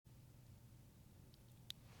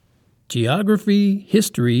geography,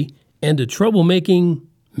 history, and a troublemaking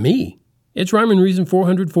me. It's Rhyme and Reason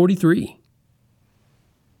 443.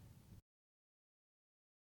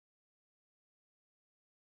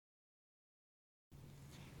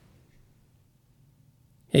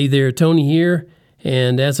 Hey there, Tony here,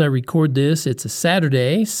 and as I record this, it's a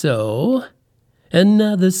Saturday, so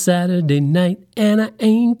another Saturday night, and I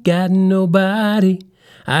ain't got nobody.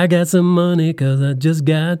 I got some money 'cause I just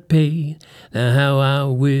got paid. Now how I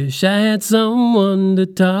wish I had someone to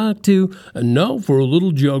talk to. And now for a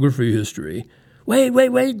little geography history. Wait,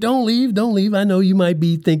 don't leave. I know you might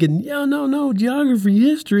be thinking, no, geography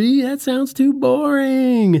history, that sounds too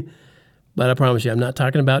boring. But I promise you, I'm not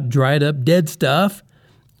talking about dried up dead stuff.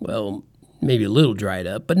 Well, maybe a little dried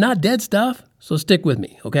up, but not dead stuff. So stick with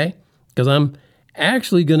me, okay? Because I'm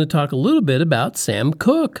actually going to talk a little bit about Sam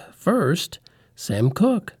Cooke first. Sam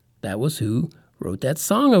Cooke, that was who wrote that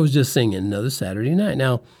song I was just singing, Another Saturday Night.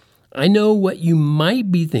 Now, I know what you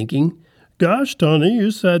might be thinking. Gosh, Tony, you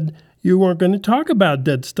said you weren't going to talk about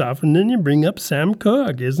dead stuff, and then you bring up Sam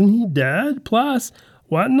Cooke. Isn't he dead? Plus,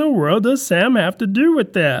 what in the world does Sam have to do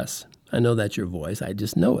with this? I know that's your voice. I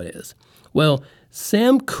just know it is. Well,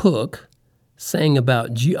 Sam Cooke sang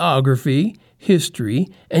about geography, history,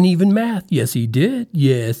 and even math. Yes, he did.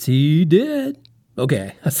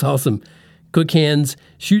 Okay, I saw some Cooke hands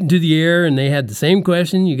shooting to the air, and they had the same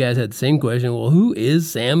question. You guys had the same question. Well, who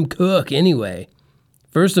is Sam Cooke anyway?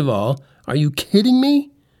 First of all, are you kidding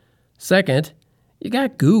me? Second, you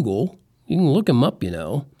got Google. You can look him up,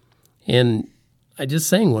 And I just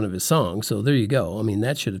sang one of his songs, so there you go. I mean,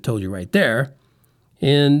 that should have told you right there.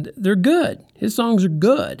 And they're good. His songs are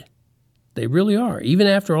good. They really are, even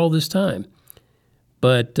after all this time.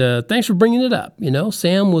 But thanks for bringing it up.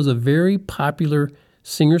 Sam was a very popular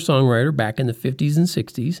singer-songwriter back in the 50s and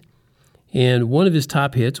 60s. And one of his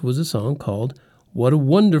top hits was a song called What a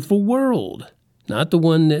Wonderful World. Not the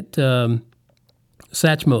one that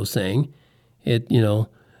Satchmo sang.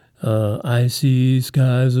 I see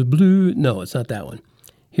skies of blue. No, it's not that one.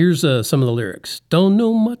 Here's some of the lyrics. Don't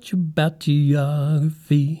know much about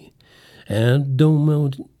geography, and don't know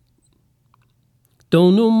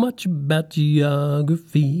much about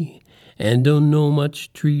geography, and don't know much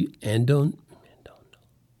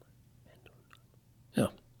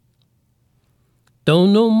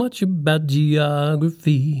don't know much about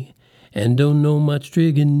geography, and don't know much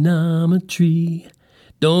trigonometry,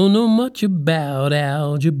 don't know much about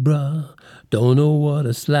algebra, don't know what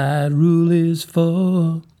a slide rule is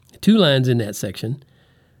for. Two lines in that section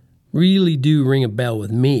really do ring a bell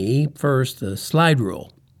with me. First, the slide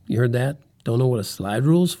rule. You heard that? Don't know what a slide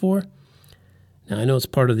rule is for? Now, I know it's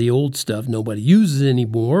part of the old stuff nobody uses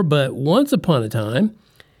anymore, but once upon a time,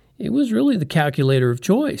 it was really the calculator of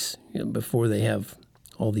choice. Before they have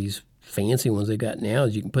all these fancy ones they got now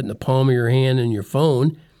that you can put in the palm of your hand and your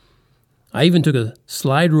phone. I even took a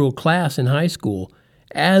slide rule class in high school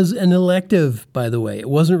as an elective, by the way. It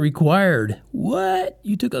wasn't required. What?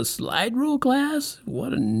 You took a slide rule class?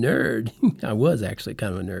 What a nerd. I was actually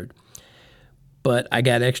kind of a nerd. But I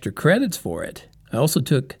got extra credits for it. I also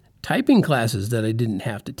took typing classes that I didn't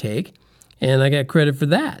have to take, and I got credit for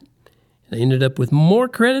that. I ended up with more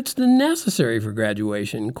credits than necessary for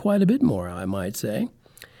graduation. Quite a bit more, I might say.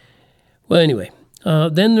 Well, anyway,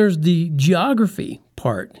 then there's the geography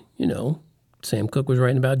part. Sam Cooke was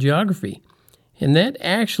writing about geography. And that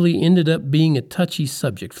actually ended up being a touchy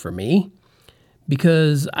subject for me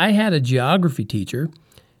because I had a geography teacher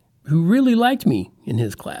who really liked me in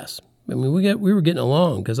his class. I mean, we were getting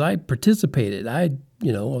along because I participated. I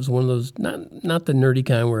was one of those, not the nerdy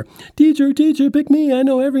kind where, teacher, pick me, I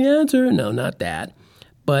know every answer. No, not that.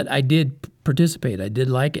 But I did participate. I did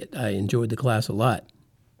like it. I enjoyed the class a lot.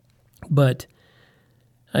 But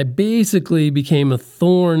I basically became a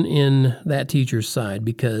thorn in that teacher's side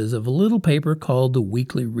because of a little paper called The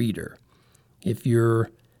Weekly Reader. If you're,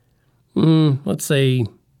 let's say,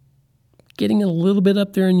 getting a little bit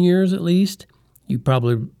up there in years at least, you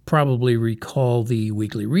probably recall The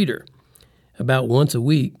Weekly Reader. About once a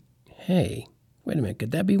week, hey, wait a minute,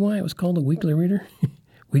 could that be why it was called The Weekly Reader?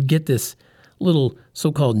 We'd get this little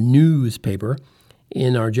so-called newspaper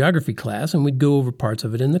in our geography class, and we'd go over parts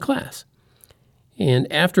of it in the class. And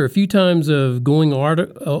after a few times of going over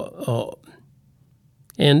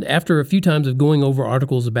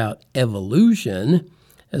articles about evolution,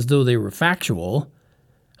 as though they were factual,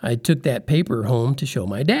 I took that paper home to show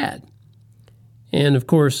my dad. And of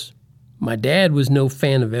course, my dad was no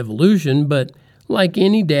fan of evolution, but like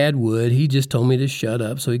any dad would, he just told me to shut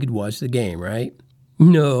up so he could watch the game, right?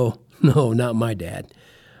 No, not my dad.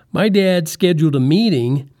 My dad scheduled a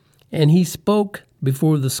meeting, and he spoke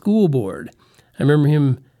before the school board. I remember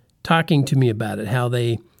him talking to me about it, how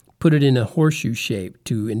they put it in a horseshoe shape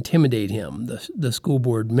to intimidate him. The school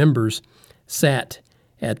board members sat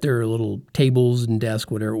at their little tables and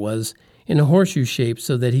desk, whatever it was, in a horseshoe shape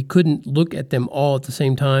so that he couldn't look at them all at the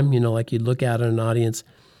same time, like you'd look out at an audience.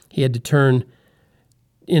 He had to turn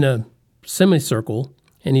in a semicircle,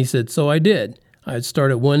 and he said, so I did. I'd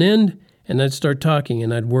start at one end, and I'd start talking,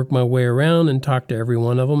 and I'd work my way around and talk to every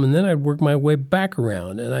one of them, and then I'd work my way back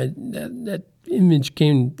around. And that image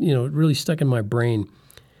came, it really stuck in my brain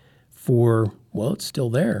it's still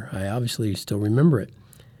there. I obviously still remember it.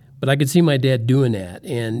 But I could see my dad doing that,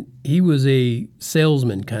 and he was a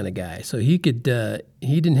salesman kind of guy. So he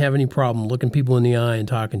didn't have any problem looking people in the eye and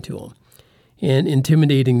talking to them and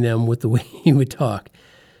intimidating them with the way he would talk.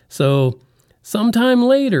 So sometime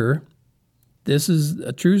later, this is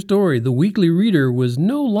a true story, the Weekly Reader was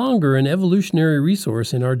no longer an evolutionary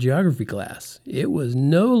resource in our geography class. It was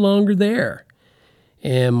no longer there.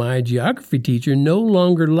 And my geography teacher no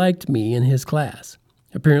longer liked me in his class.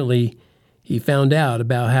 Apparently, he found out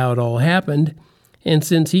about how it all happened, and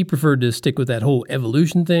since he preferred to stick with that whole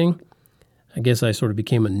evolution thing, I guess I sort of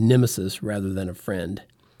became a nemesis rather than a friend.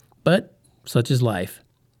 But such is life.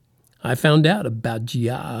 I found out about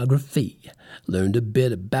geography, learned a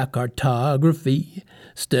bit about cartography,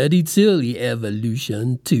 studied silly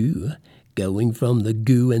evolution too, going from the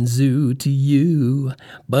goo and zoo to you,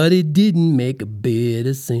 but it didn't make a bit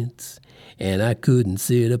of sense. And I couldn't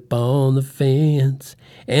sit up on the fence.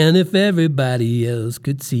 And if everybody else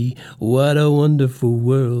could see what a wonderful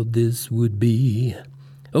world this would be.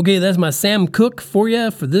 Okay, that's my Sam Cooke for you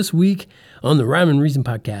for this week on the Rhyme and Reason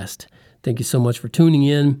podcast. Thank you so much for tuning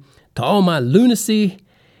in to all my lunacy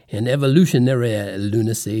and evolutionary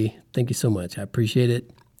lunacy. Thank you so much. I appreciate it.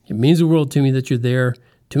 It means the world to me that you're there,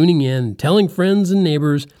 tuning in, telling friends and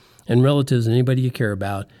neighbors and relatives and anybody you care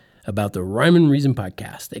about the Rhyme and Reason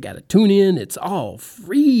podcast. They got to tune in. It's all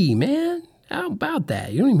free, man. How about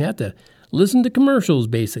that? You don't even have to listen to commercials,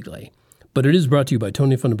 basically. But it is brought to you by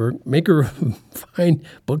Tony Funderburk, maker of fine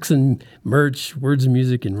books and merch, words and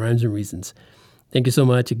music, and rhymes and reasons. Thank you so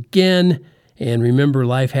much again. And remember,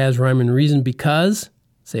 life has rhyme and reason because,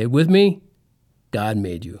 say it with me, God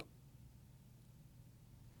made you.